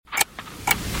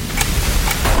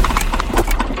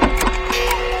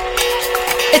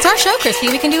It's our show, Christy.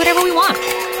 We can do whatever we want.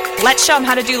 Let's show them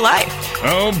how to do life.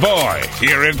 Oh boy,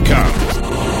 here it comes.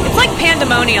 It's like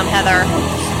pandemonium, Heather.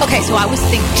 Okay, so I was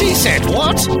thinking. She said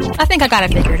what? I think I got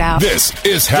it figured out. This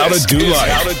is How to Do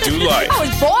Life. How to Do Life. I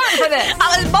was born for this.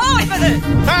 I was born for this.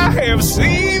 I have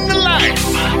seen the light.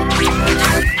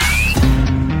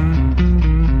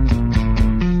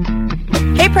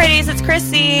 Hey, pretties, it's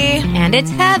Chrissy. And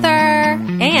it's Heather.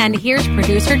 And here's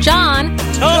producer John.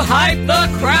 To hype the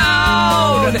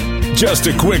crowd. Just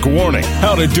a quick warning.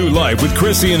 How to Do Life with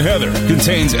Chrissy and Heather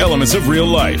contains elements of real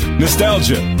life,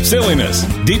 nostalgia, silliness,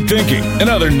 deep thinking, and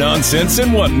other nonsense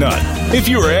and whatnot. If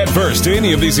you are adverse to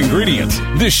any of these ingredients,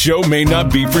 this show may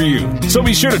not be for you. So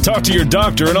be sure to talk to your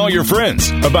doctor and all your friends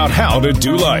about how to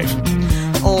do life.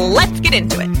 Let's get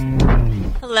into it.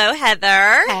 Hello,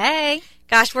 Heather. Hey.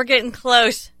 Gosh, we're getting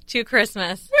close to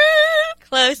Christmas.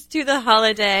 Close to the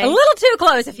holiday. A little too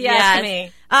close, if you ask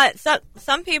me. So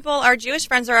some people, our Jewish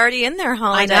friends, are already in their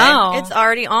holiday. I know. It's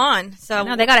already on. So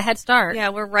No, they got a head start. yeah,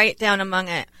 we're right down among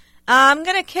it. I'm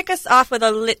going to kick us off with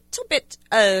a little bit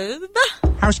of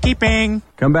Housekeeping.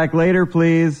 Come back later,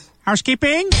 please.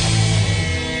 Housekeeping.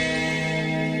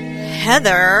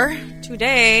 Heather.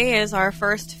 Today is our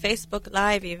first Facebook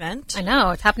Live event. I know.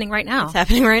 It's happening right now. It's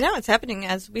happening right now. It's happening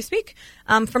as we speak.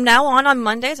 From now on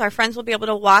Mondays, our friends will be able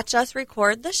to watch us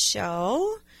record the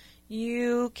show.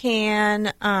 You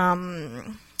can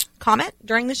comment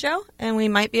during the show, and we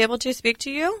might be able to speak to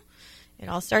you. It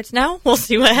all starts now. We'll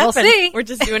see what happens. We'll see. We're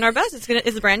just doing our best.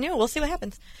 It's brand new. We'll see what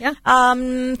happens. Yeah.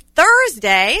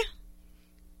 Thursday,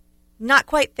 Not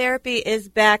Quite Therapy is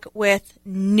back with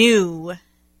new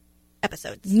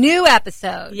episodes. New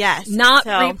episode. Yes. Not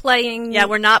So, replaying. Yeah,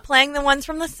 we're not playing the ones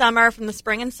from the summer, from the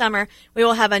spring and summer. We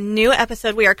will have a new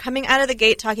episode. We are coming out of the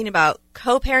gate talking about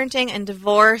co-parenting and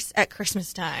divorce at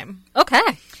Christmas time.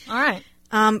 Okay. All right.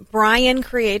 Brian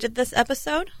created this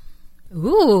episode.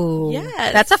 Ooh.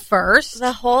 Yes. That's a first.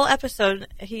 The whole episode,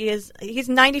 he's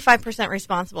 95%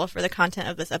 responsible for the content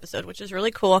of this episode, which is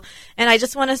really cool. And I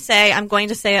just want to say, I'm going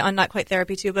to say it on Not Quite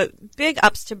Therapy too, but big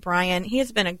ups to Brian. He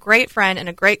has been a great friend and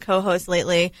a great co-host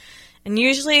lately. And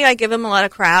usually I give him a lot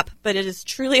of crap, but it is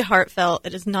truly heartfelt.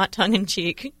 It is not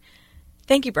tongue-in-cheek.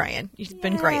 Thank you, Brian. You've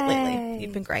been great lately.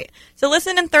 You've been great. So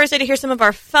listen in Thursday to hear some of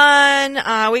our fun.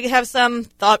 We have some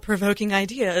thought-provoking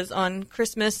ideas on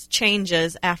Christmas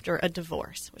changes after a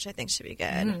divorce, which I think should be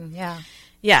good. Yeah.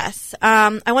 Yes.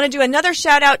 I want to do another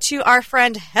shout-out to our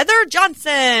friend Heather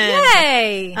Johnson.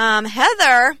 Yay!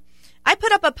 Heather, I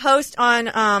put up a post on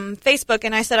Facebook,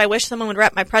 and I said I wish someone would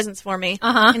wrap my presents for me.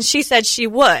 And she said she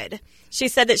would. She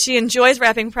said that she enjoys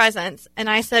wrapping presents, and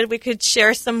I said we could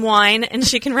share some wine and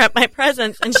she can wrap my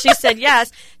presents, and she said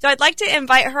yes. So I'd like to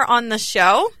invite her on the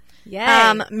show.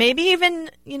 Yay. Maybe even,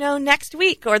 next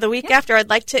week or the week after. I'd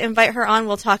like to invite her on.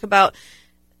 We'll talk about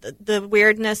the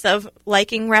weirdness of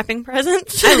liking wrapping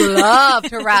presents. I love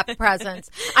to wrap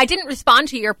presents. I didn't respond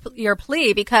to your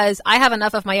plea because I have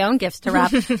enough of my own gifts to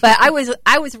wrap. But I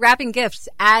was wrapping gifts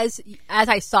as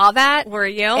I saw that. Were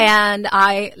you? And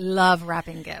I love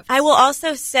wrapping gifts. I will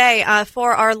also say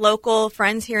for our local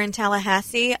friends here in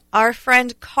Tallahassee, our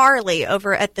friend Carly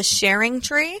over at the Sharing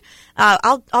Tree.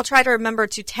 I'll try to remember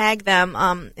to tag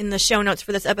them in the show notes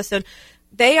for this episode.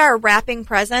 They are wrapping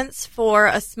presents for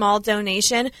a small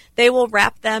donation. They will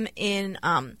wrap them in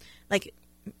like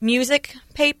music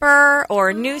paper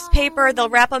or newspaper. They'll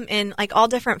wrap them in like all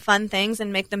different fun things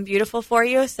and make them beautiful for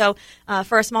you. So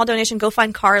for a small donation, go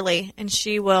find Carly and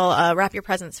she will wrap your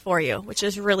presents for you, which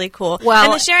is really cool. Well,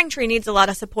 and the Sharing Tree needs a lot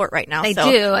of support right now. They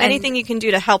so do. Anything you can do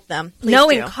to help them, please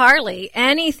knowing do. Carly,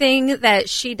 anything that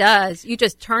she does, you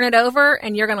just turn it over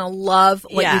and you're going to love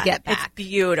what you get back. It's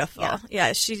beautiful.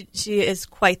 Yeah, she is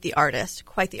quite the artist.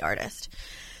 Quite the artist.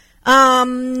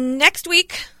 Next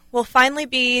week will finally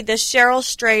be the Cheryl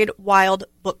Strayed Wild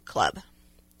Book Club.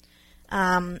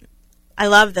 I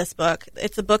love this book.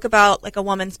 It's a book about like a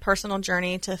woman's personal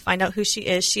journey to find out who she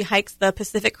is. She hikes the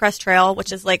Pacific Crest Trail,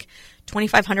 which is like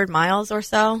 2,500 miles or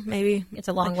so, maybe. It's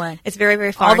a long way. It's very,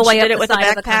 very far. All the way she up did it the with side a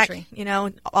of the country.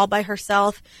 backpack, all by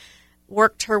herself.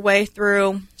 Worked her way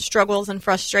through struggles and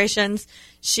frustrations.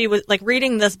 She was like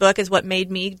reading this book is what made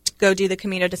me go do the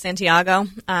Camino de Santiago.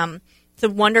 It's a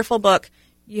wonderful book.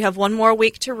 You have one more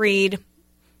week to read.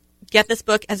 Get this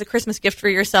book as a Christmas gift for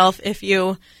yourself if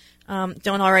you don't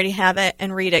already have it,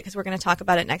 and read it because we're going to talk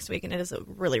about it next week, and it is a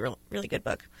really, really, really good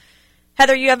book.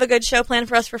 Heather, you have a good show planned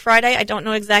for us for Friday. I don't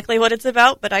know exactly what it's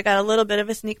about, but I got a little bit of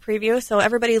a sneak preview. So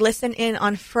everybody listen in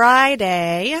on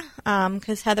Friday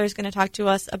because Heather's going to talk to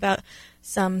us about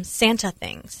some Santa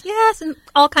things. Yes, and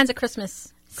all kinds of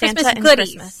Christmas Santa and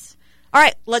goodies. Christmas. All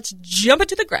right, let's jump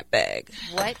into the grab bag.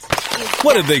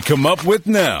 What did they come up with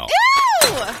now? Ew!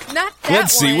 Not that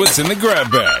Let's see one. what's in the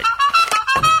grab bag.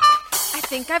 I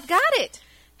think I've got it.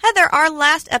 Heather, our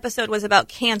last episode was about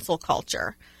cancel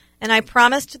culture, and I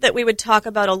promised that we would talk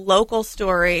about a local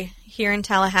story here in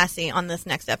Tallahassee on this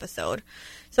next episode.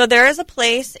 So there is a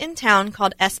place in town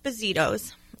called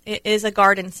Esposito's. It is a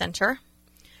garden center.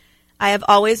 I have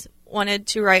always wanted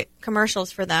to write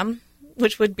commercials for them,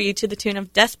 which would be to the tune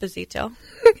of Desposito.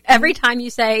 Every time you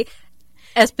say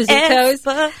Esposito's,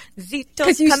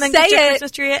 Esposito's, you come and say get your it.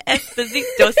 Christmas tree at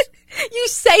Esposito's. you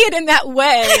say it in that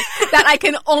way that I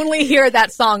can only hear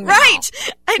that song now. Right.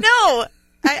 I know.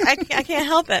 I can't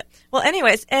help it. Well,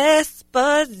 anyways,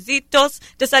 Esposito's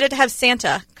decided to have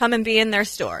Santa come and be in their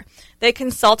store. They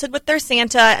consulted with their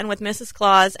Santa and with Mrs.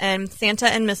 Claus, and Santa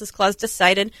and Mrs. Claus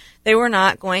decided they were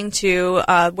not going to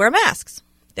wear masks.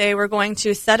 They were going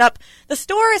to set up. The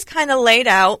store is kind of laid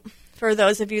out. For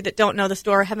those of you that don't know the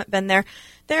store, haven't been there,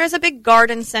 there is a big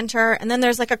garden center, and then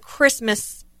there's like a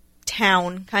Christmas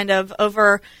town kind of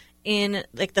over in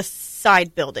like the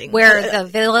side building Where the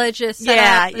village is set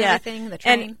up and everything, the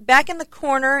train. And back in the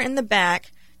corner in the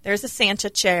back, there's a Santa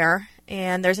chair,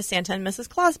 and there's a Santa and Mrs.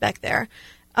 Claus back there.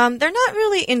 They're not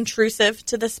really intrusive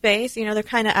to the space. You know, they're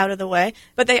kind of out of the way,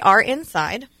 but they are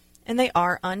inside, and they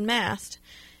are unmasked.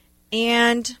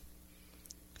 And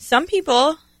some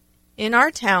people in our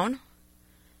town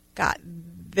got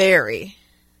very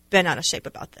bent out of shape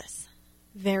about this.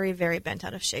 Very, very bent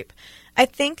out of shape. I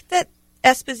think that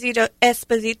Esposito's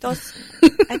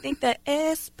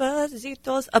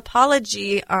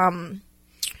apology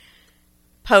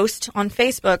post on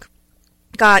Facebook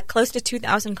got close to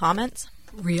 2,000 comments.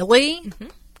 Really? Mm-hmm.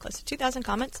 Close to 2,000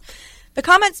 comments. The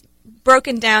comments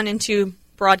broken down into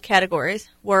broad categories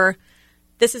were,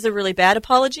 this is a really bad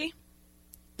apology.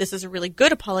 This is a really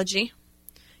good apology.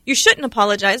 You shouldn't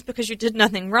apologize because you did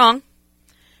nothing wrong.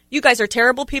 You guys are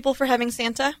terrible people for having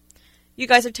Santa. You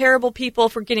guys are terrible people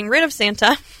for getting rid of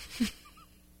Santa.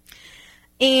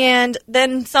 And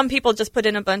then some people just put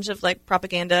in a bunch of like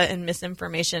propaganda and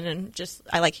misinformation, and just,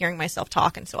 I like hearing myself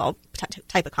talk, and so I'll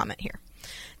type a comment here.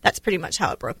 That's pretty much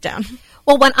how it broke down.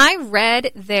 Well, when I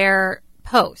read their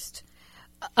post,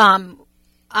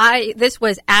 this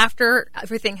was after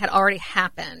everything had already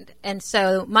happened. And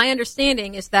so my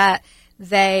understanding is that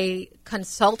they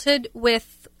consulted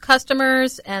with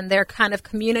customers and their kind of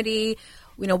community.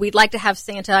 You know, we'd like to have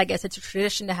Santa. I guess it's a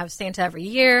tradition to have Santa every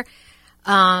year.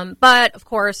 But, of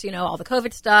course, you know, all the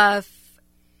COVID stuff.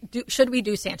 Should we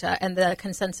do Santa? And the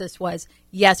consensus was,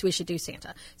 yes, we should do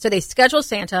Santa. So they scheduled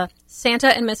Santa. Santa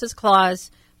and Mrs.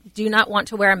 Claus do not want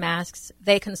to wear masks.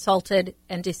 They consulted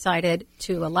and decided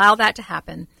to allow that to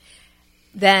happen.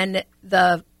 Then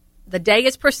the day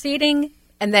is proceeding,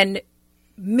 and then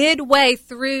midway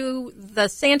through the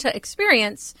Santa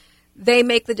experience, they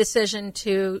make the decision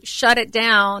to shut it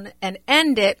down and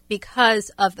end it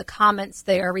because of the comments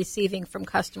they are receiving from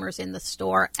customers in the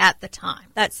store at the time.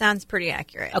 That sounds pretty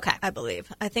accurate. Okay. I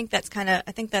believe. I think that's kind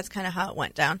of how it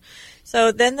went down.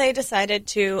 So then they decided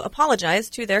to apologize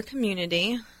to their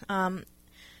community.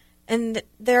 And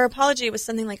their apology was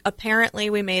something like, apparently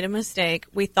we made a mistake.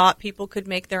 We thought people could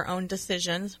make their own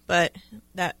decisions, but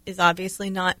that is obviously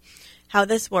not how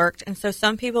this worked. And so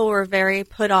some people were very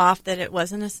put off that it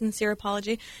wasn't a sincere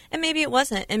apology, and maybe it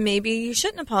wasn't, and maybe you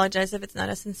shouldn't apologize if it's not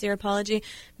a sincere apology,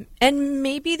 and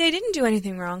maybe they didn't do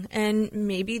anything wrong, and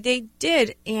maybe they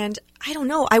did, and I don't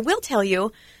know. I will tell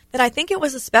you that I think it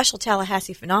was a special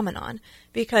Tallahassee phenomenon,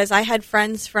 because I had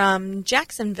friends from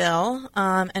Jacksonville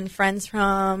and friends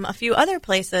from a few other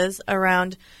places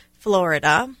around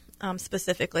Florida,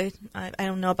 specifically. I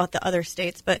don't know about the other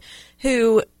states, but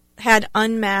who had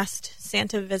unmasked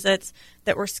Santa visits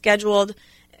that were scheduled.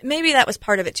 Maybe that was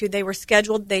part of it too. They were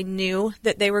scheduled. They knew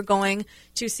that they were going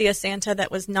to see a Santa that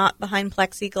was not behind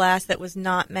plexiglass, that was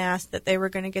not masked, that they were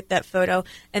going to get that photo,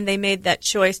 and they made that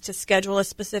choice to schedule a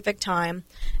specific time.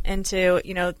 And to,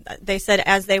 you know, they said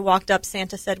as they walked up,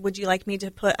 Santa said, "Would you like me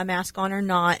to put a mask on or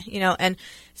not?" You know, and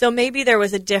so maybe there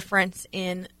was a difference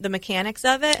in the mechanics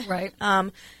of it. Right.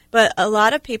 But a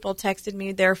lot of people texted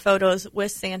me their photos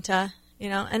with Santa. You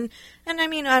know, and I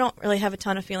mean, I don't really have a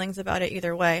ton of feelings about it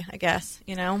either way, I guess,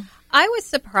 you know. I was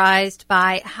surprised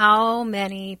by how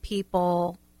many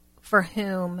people for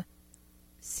whom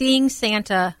seeing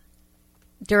Santa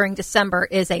during December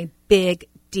is a big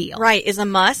deal. Right, is a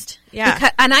must. Yeah.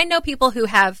 And I know people who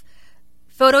have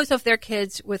photos of their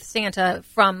kids with Santa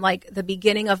from like the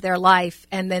beginning of their life,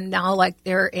 and then now like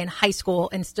they're in high school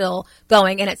and still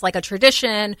going, and it's like a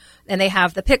tradition, and they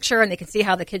have the picture and they can see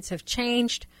how the kids have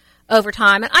changed over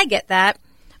time, and I get that,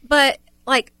 but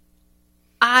like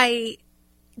I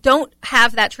don't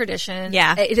have that tradition.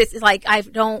 Yeah. It is like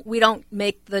we don't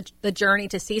make the journey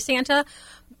to see Santa.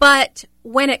 But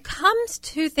when it comes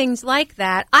to things like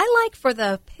that, I like for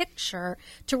the picture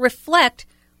to reflect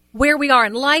where we are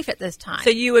in life at this time. So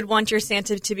you would want your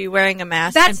Santa to be wearing a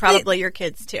mask, That's and probably your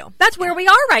kids too. That's where we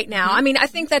are right now. I mean, I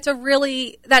think that's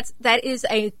that is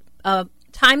a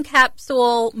time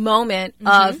capsule moment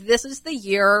of this is the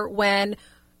year when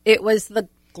it was the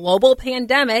global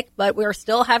pandemic, but we're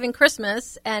still having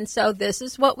Christmas, and so this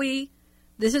is what we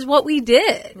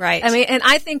did. Right. I mean, and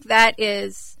I think that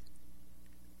is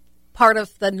part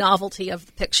of the novelty of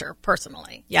the picture,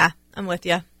 personally. Yeah, I'm with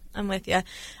you.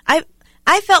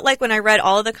 I felt like when I read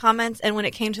all of the comments and when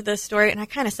it came to this story, and I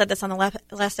kind of said this on the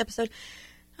last episode,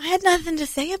 I had nothing to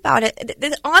say about it.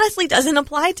 It honestly doesn't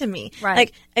apply to me. Right.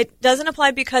 Like, it doesn't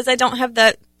apply because I don't have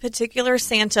that particular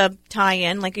Santa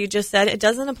tie-in, like you just said. It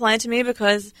doesn't apply to me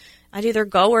because I'd either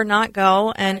go or not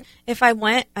go. And if I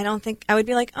went, I don't think I would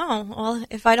be like, oh, well,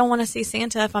 if I don't want to see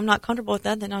Santa, if I'm not comfortable with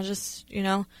that, then I'll just,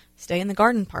 stay in the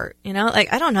garden part.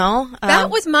 Like, I don't know. That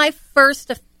was my first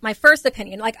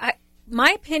opinion. Like,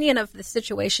 my opinion of the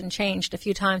situation changed a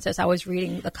few times as I was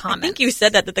reading the comments. I think you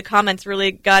said that the comments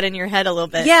really got in your head a little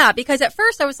bit. Yeah, because at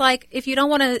first I was like, if you don't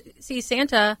want to see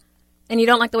Santa and you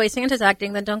don't like the way Santa's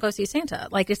acting, then don't go see Santa.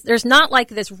 Like, there's not like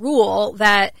this rule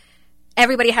that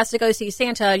everybody has to go see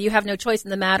Santa. You have no choice in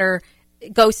the matter.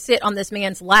 Go sit on this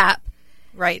man's lap.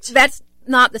 Right. That's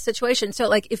not the situation. So,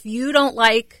 like, if you don't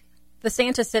like the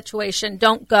Santa situation,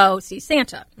 don't go see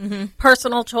Santa. Mm-hmm.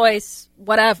 Personal choice,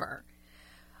 whatever.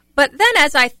 But then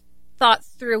as I thought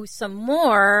through some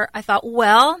more, I thought,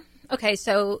 well, okay,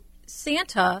 so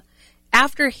Santa,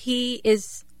 after he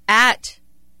is at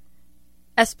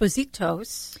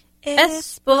Esposito's.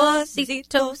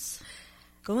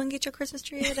 Go and get your Christmas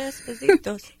tree at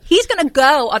Esposito's. He's going to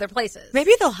go other places.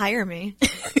 Maybe they'll hire me.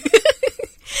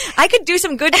 I could do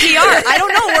some good PR. I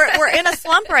don't know. We're in a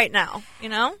slump right now,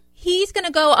 He's going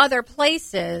to go other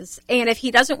places, and if he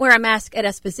doesn't wear a mask at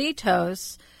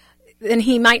Esposito's, then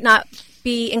he might not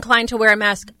be inclined to wear a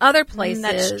mask other places.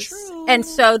 That's true. And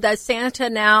so does Santa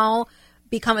now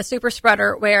become a super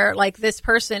spreader where, like, this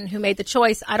person who made the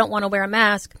choice, I don't want to wear a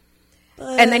mask,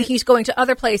 and then he's going to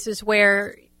other places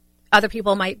where other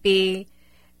people might be.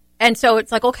 And so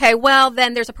it's like, okay, well,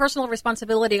 then there's a personal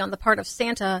responsibility on the part of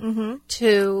Santa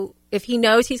to, if he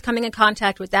knows he's coming in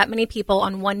contact with that many people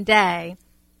on one day.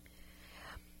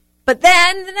 But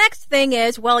then the next thing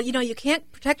is, well, you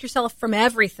can't protect yourself from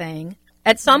everything.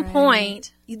 At some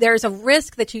point, there's a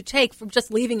risk that you take from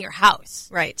just leaving your house.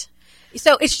 Right.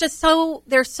 So it's just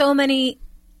there's so many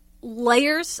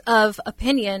layers of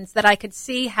opinions that I could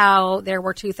see how there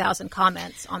were 2,000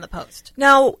 comments on the post.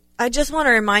 Now, I just want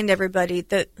to remind everybody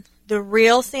that the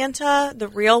real Santa, the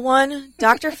real one,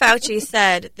 Dr. Fauci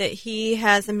said that he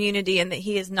has immunity and that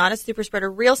he is not a super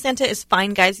spreader. Real Santa is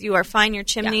fine, guys. You are fine. Your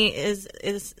chimney is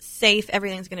safe.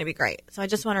 Everything's going to be great. So I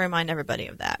just want to remind everybody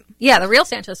of that. Yeah, the real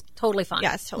Santa is totally fine.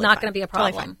 Yeah, it's totally not fine. going to be a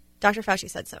Totally problem. fine. Dr. Fauci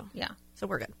said so. Yeah. So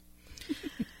we're good.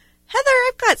 Heather,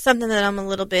 I've got something that I'm a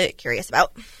little bit curious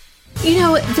about.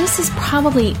 This is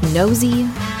probably nosy,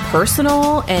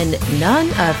 personal, and none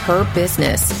of her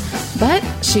business. But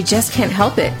she just can't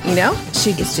help it,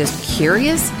 She is just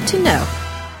curious to know.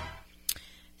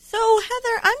 So,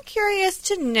 Heather, I'm curious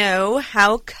to know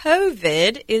how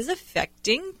COVID is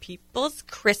affecting people's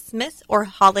Christmas or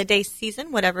holiday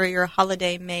season, whatever your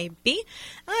holiday may be.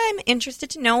 I'm interested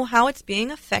to know how it's being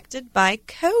affected by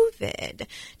COVID.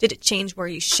 Did it change where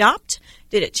you shopped?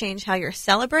 Did it change how you're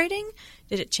celebrating?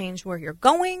 Did it change where you're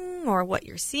going or what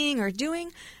you're seeing or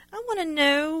doing? I want to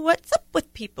know what's up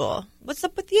with people. What's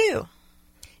up with you?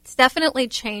 It's definitely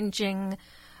changing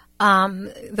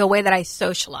the way that I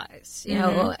socialize,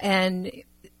 and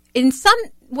in some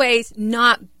ways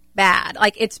not bad.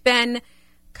 Like, it's been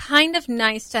kind of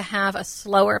nice to have a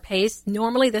slower pace.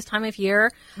 Normally this time of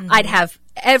year, I'd have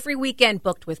every weekend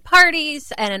booked with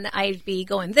parties, and I'd be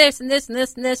going this and this and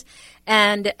this and this,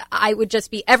 and I would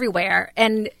just be everywhere.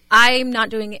 And I'm not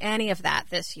doing any of that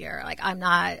this year. Like, I'm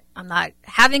not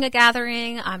having a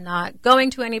gathering. I'm not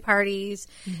going to any parties.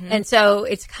 And so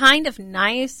it's kind of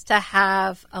nice to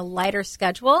have a lighter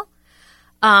schedule.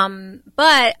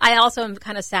 But I also am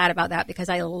kind of sad about that because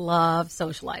I love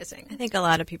socializing. I think a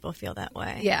lot of people feel that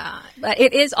way. Yeah. But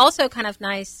it is also kind of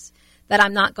nice that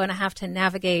I'm not going to have to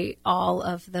navigate all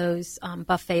of those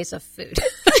buffets of food.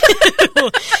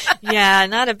 Yeah,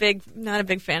 not a big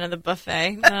fan of the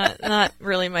buffet. Not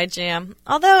really my jam.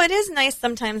 Although it is nice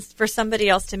sometimes for somebody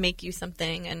else to make you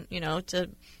something and,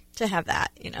 to have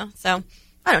that, So,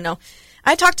 I don't know.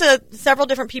 I talked to several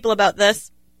different people about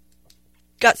this.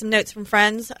 got some notes from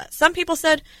friends. Some people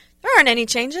said, there aren't any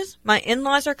changes. My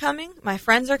in-laws are coming. My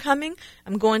friends are coming.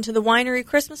 I'm going to the winery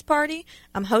Christmas party.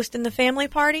 I'm hosting the family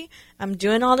party. I'm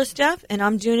doing all this stuff, and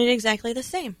I'm doing it exactly the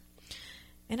same.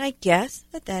 And I guess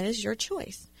that is your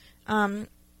choice.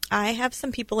 I have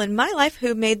some people in my life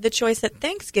who made the choice at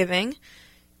Thanksgiving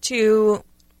to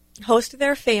host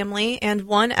their family and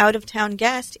one out-of-town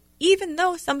guest, even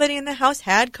though somebody in the house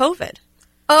had COVID.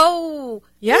 Oh,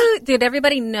 yeah. Did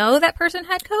everybody know that person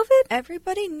had COVID?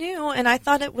 Everybody knew, and I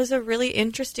thought it was a really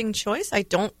interesting choice. I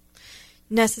don't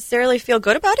necessarily feel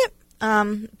good about it,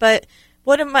 but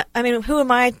who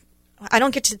am I? I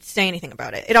don't get to say anything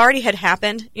about it. It already had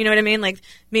happened. You know what I mean? Like,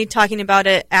 me talking about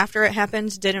it after it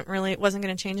happened wasn't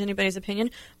going to change anybody's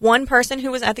opinion. One person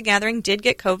who was at the gathering did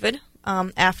get COVID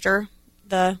after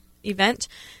the event.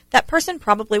 That person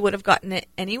probably would have gotten it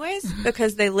anyways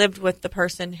because they lived with the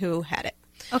person who had it.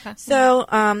 Okay. So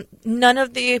none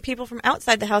of the people from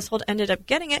outside the household ended up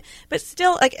getting it, but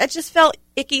still, like, it just felt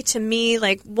icky to me.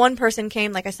 Like, one person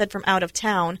came, like I said, from out of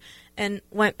town and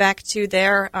went back to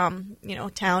their,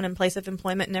 town and place of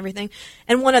employment and everything.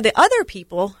 And one of the other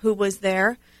people who was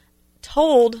there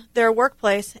told their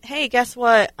workplace, "Hey, guess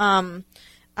what?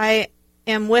 I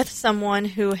am with someone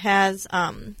who has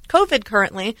COVID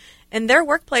currently," and their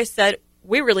workplace said,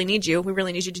 "We really need you. We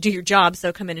really need you to do your job.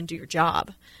 So come in and do your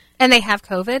job." And they have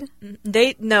COVID?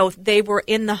 They were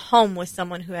in the home with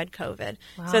someone who had COVID.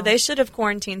 Wow. So they should have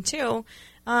quarantined too.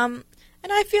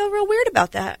 And I feel real weird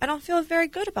about that. I don't feel very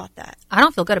good about that. I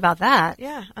don't feel good about that.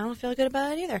 Yeah, I don't feel good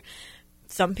about it either.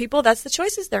 Some people, that's the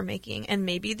choices they're making. And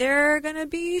maybe they're going to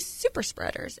be super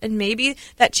spreaders. And maybe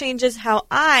that changes how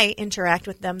I interact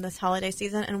with them this holiday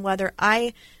season and whether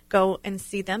I go and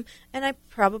see them. And I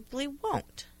probably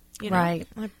won't. Right.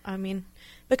 I mean,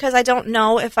 because I don't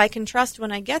know if I can trust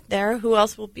when I get there who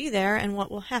else will be there and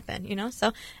what will happen,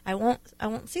 So I won't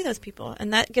see those people,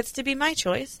 and that gets to be my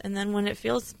choice. And then when it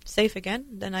feels safe again,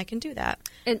 then I can do that.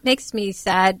 It makes me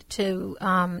sad to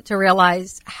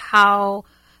realize how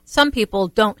some people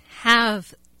don't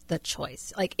have the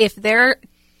choice. Like, if their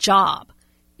job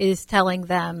is telling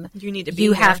them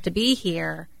you have to be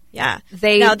here. Yeah.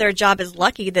 Now their job is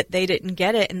lucky that they didn't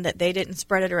get it and that they didn't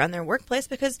spread it around their workplace,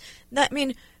 because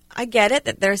I get it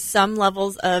that there's some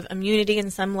levels of immunity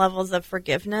and some levels of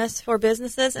forgiveness for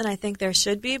businesses, and I think there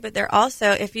should be, but there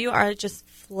also, if you are just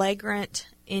flagrant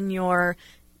in your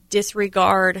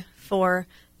disregard for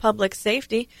public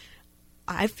safety,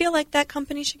 I feel like that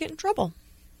company should get in trouble.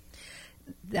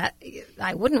 That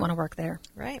I wouldn't want to work there.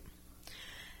 Right.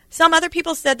 Some other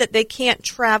people said that they can't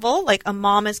travel. Like, a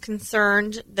mom is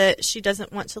concerned that she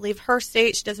doesn't want to leave her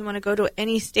state. She doesn't want to go to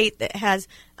any state that has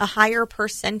a higher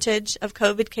percentage of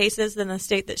COVID cases than the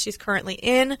state that she's currently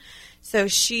in. So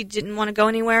she didn't want to go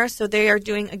anywhere. So they are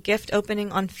doing a gift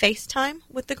opening on FaceTime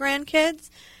with the grandkids.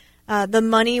 The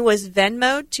money was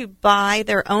Venmo'd to buy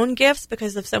their own gifts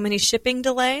because of so many shipping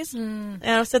delays.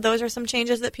 So those are some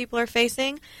changes that people are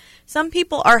facing. Some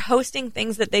people are hosting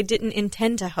things that they didn't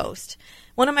intend to host.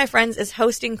 One of my friends is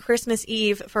hosting Christmas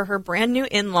Eve for her brand new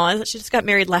in-laws. She just got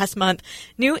married last month.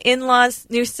 New in-laws,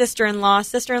 new sister-in-law,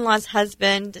 sister-in-law's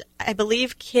husband, I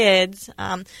believe kids,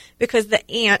 because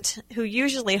the aunt who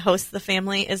usually hosts the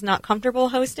family is not comfortable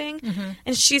hosting. Mm-hmm.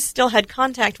 And she's still had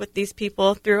contact with these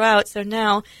people throughout. So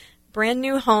now, brand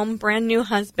new home, brand new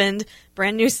husband,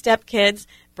 brand new stepkids,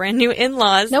 brand new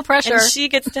in-laws. No pressure. And she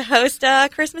gets to host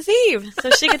Christmas Eve. So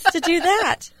she gets to do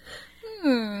that.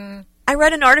 I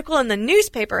read an article in the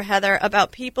newspaper, Heather,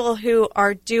 about people who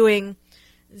are doing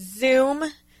Zoom,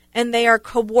 and they are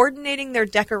coordinating their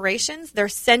decorations. They're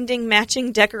sending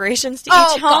matching decorations to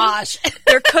each home. Gosh.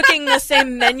 They're cooking the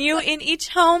same menu in each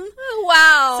home.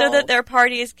 Wow. So that their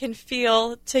parties can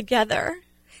feel together.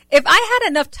 If I had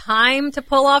enough time to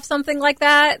pull off something like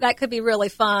that, that could be really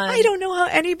fun. I don't know how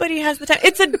anybody has the time.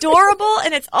 It's adorable,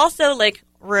 and it's also like,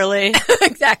 really?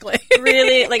 Exactly.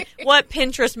 Really? Like, what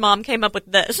Pinterest mom came up with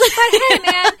this? But hey,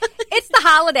 man, it's the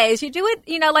holidays. You do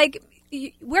it,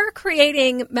 we're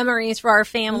creating memories for our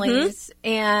families. Mm-hmm.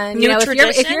 And,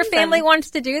 if your family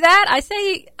wants to do that, I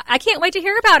say, I can't wait to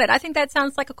hear about it. I think that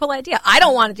sounds like a cool idea. I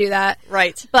don't want to do that.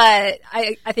 Right. But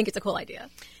I think it's a cool idea.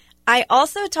 I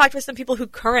also talked with some people who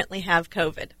currently have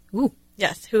COVID. Ooh.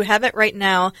 Yes, who have it right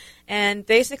now. And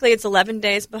basically it's 11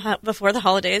 days before the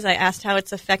holidays. I asked how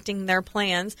it's affecting their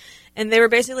plans. And they were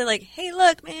basically like, hey,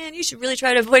 look, man, you should really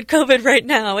try to avoid COVID right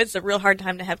now. It's a real hard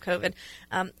time to have COVID.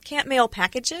 Can't mail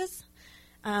packages.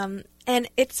 And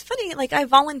it's funny, like, I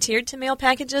volunteered to mail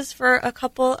packages for a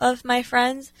couple of my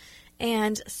friends.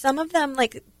 And some of them,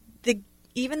 like,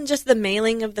 even just the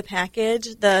mailing of the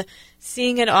package, the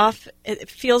seeing it off, it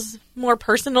feels more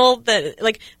personal,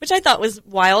 which I thought was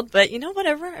wild, but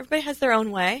whatever. Everybody has their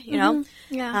own way, know.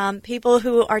 Yeah. People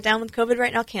who are down with COVID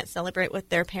right now can't celebrate with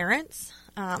their parents.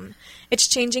 It's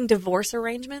changing divorce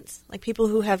arrangements, like people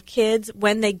who have kids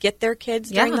when they get their kids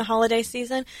during the holiday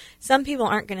season. Some people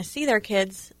aren't going to see their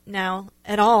kids now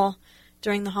at all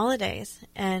during the holidays,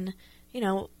 and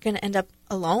going to end up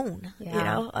alone,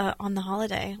 on the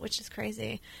holiday, which is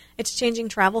crazy. It's changing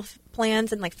travel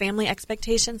plans and family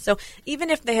expectations. So even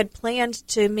if they had planned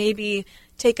to maybe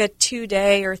take a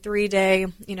 2-day or 3-day,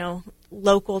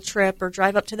 local trip or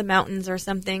drive up to the mountains or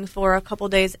something for a couple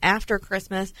days after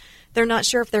Christmas, they're not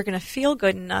sure if they're going to feel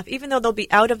good enough, even though they'll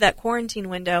be out of that quarantine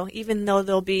window, even though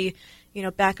they'll be,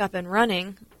 back up and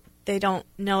running. They don't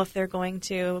know if they're going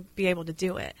to be able to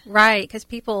do it. Right, because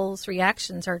people's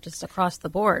reactions are just across the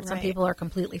board. Some Right. people are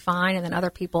completely fine, and then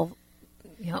other people,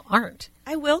 aren't.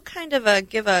 I will kind of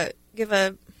give a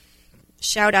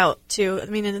shout out to,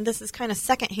 and this is kind of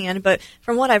secondhand, but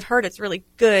from what I've heard, it's really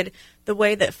good the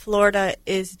way that Florida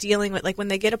is dealing with, when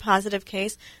they get a positive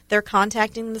case, they're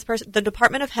contacting this person. The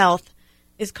Department of Health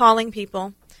is calling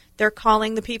people. They're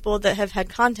calling the people that have had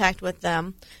contact with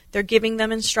them. They're giving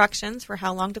them instructions for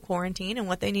how long to quarantine and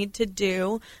what they need to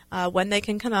do, when they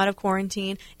can come out of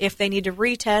quarantine, if they need to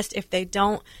retest, if they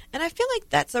don't. And I feel like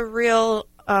that's a real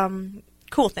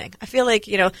cool thing. I feel like,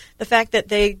 the fact that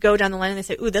they go down the line and they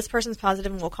say, ooh, this person's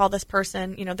positive and we'll call this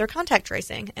person, they're contact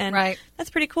tracing. And Right. That's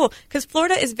pretty cool because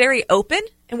Florida is very open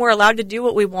and we're allowed to do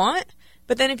what we want.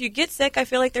 But then if you get sick, I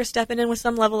feel like they're stepping in with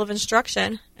some level of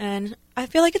instruction, and I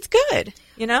feel like it's good,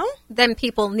 Then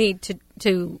people need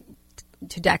to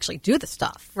actually do the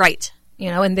stuff. Right.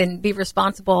 And then be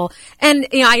responsible. And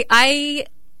I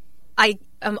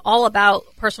am all about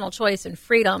personal choice and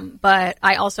freedom, but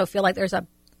I also feel like there's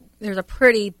a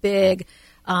pretty big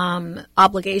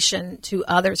obligation to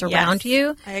others around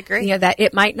you. I agree. That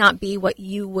it might not be what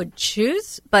you would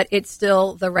choose, but it's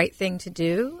still the right thing to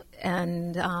do.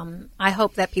 And I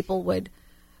hope that people would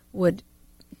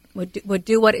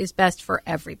do what is best for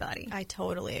everybody. I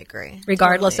totally agree.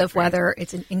 Regardless Totally of agree. whether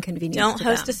it's an inconvenience Don't to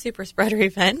host them. a super spreader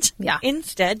event. Yeah.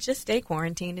 Instead, just stay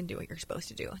quarantined and do what you're supposed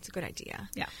to do. It's a good idea.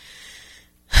 Yeah.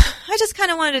 I just kind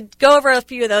of wanted to go over a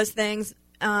few of those things.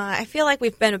 I feel like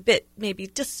we've been a bit maybe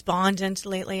despondent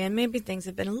lately, and maybe things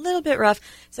have been a little bit rough.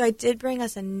 So I did bring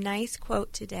us a nice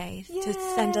quote today to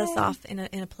send us off in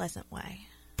a pleasant way.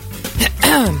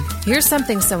 Here's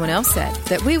something someone else said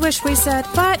that we wish we said,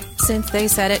 but since they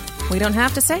said it, we don't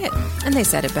have to say it. And they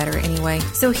said it better anyway.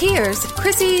 So here's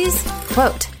Chrissy's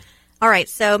quote. All right,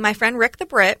 so my friend Rick the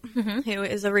Brit, who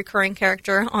is a recurring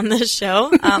character on this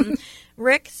show,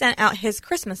 Rick sent out his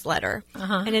Christmas letter,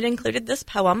 and it included this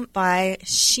poem by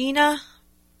Sheena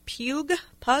Pugh,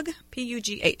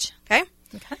 P-U-G-H, okay?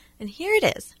 And here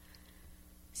it is.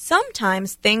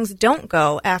 Sometimes things don't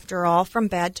go, after all, from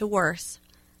bad to worse.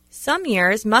 Some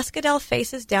years, muscadel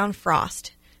faces down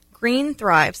frost. Green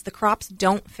thrives, the crops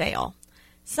don't fail.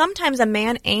 Sometimes a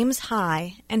man aims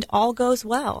high, and all goes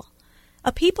well.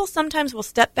 A people sometimes will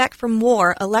step back from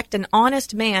war, elect an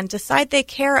honest man, decide they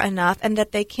care enough, and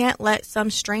that they can't let some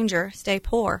stranger stay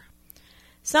poor.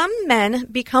 Some men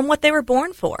become what they were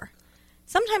born for.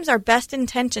 Sometimes our best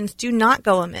intentions do not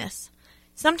go amiss.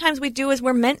 Sometimes we do as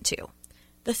we're meant to.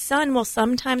 The sun will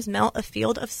sometimes melt a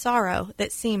field of sorrow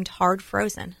that seemed hard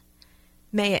frozen.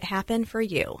 May it happen for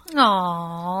you.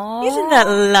 Aww. Isn't that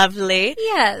lovely?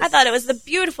 Yes. I thought it was a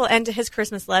beautiful end to his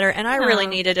Christmas letter, and I really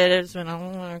needed it. It's been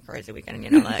a crazy weekend,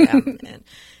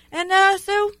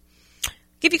 so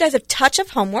give you guys a touch of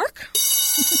homework.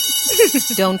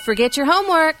 Don't forget your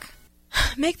homework.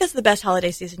 Make this the best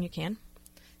holiday season you can.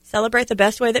 Celebrate the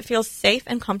best way that feels safe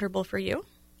and comfortable for you.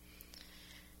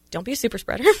 Don't be a super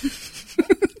spreader.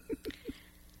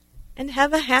 And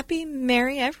have a happy,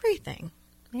 merry everything.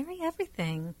 Merry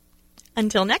everything.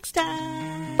 Until next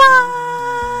time.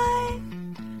 Bye.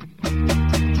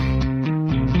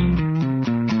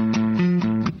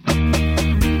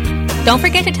 Don't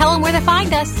forget to tell them where to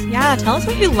find us. Yeah, tell us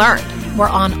what you learned. We're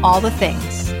on all the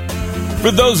things.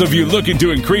 For those of you looking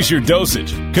to increase your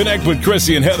dosage, connect with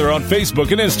Chrissy and Heather on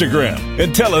Facebook and Instagram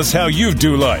and tell us how you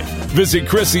do life. Visit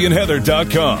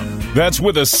ChrissyandHeather.com. That's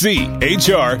with a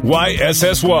CHRYSSY.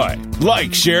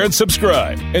 Like, share, and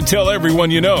subscribe, and tell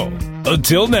everyone you know.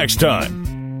 Until next time.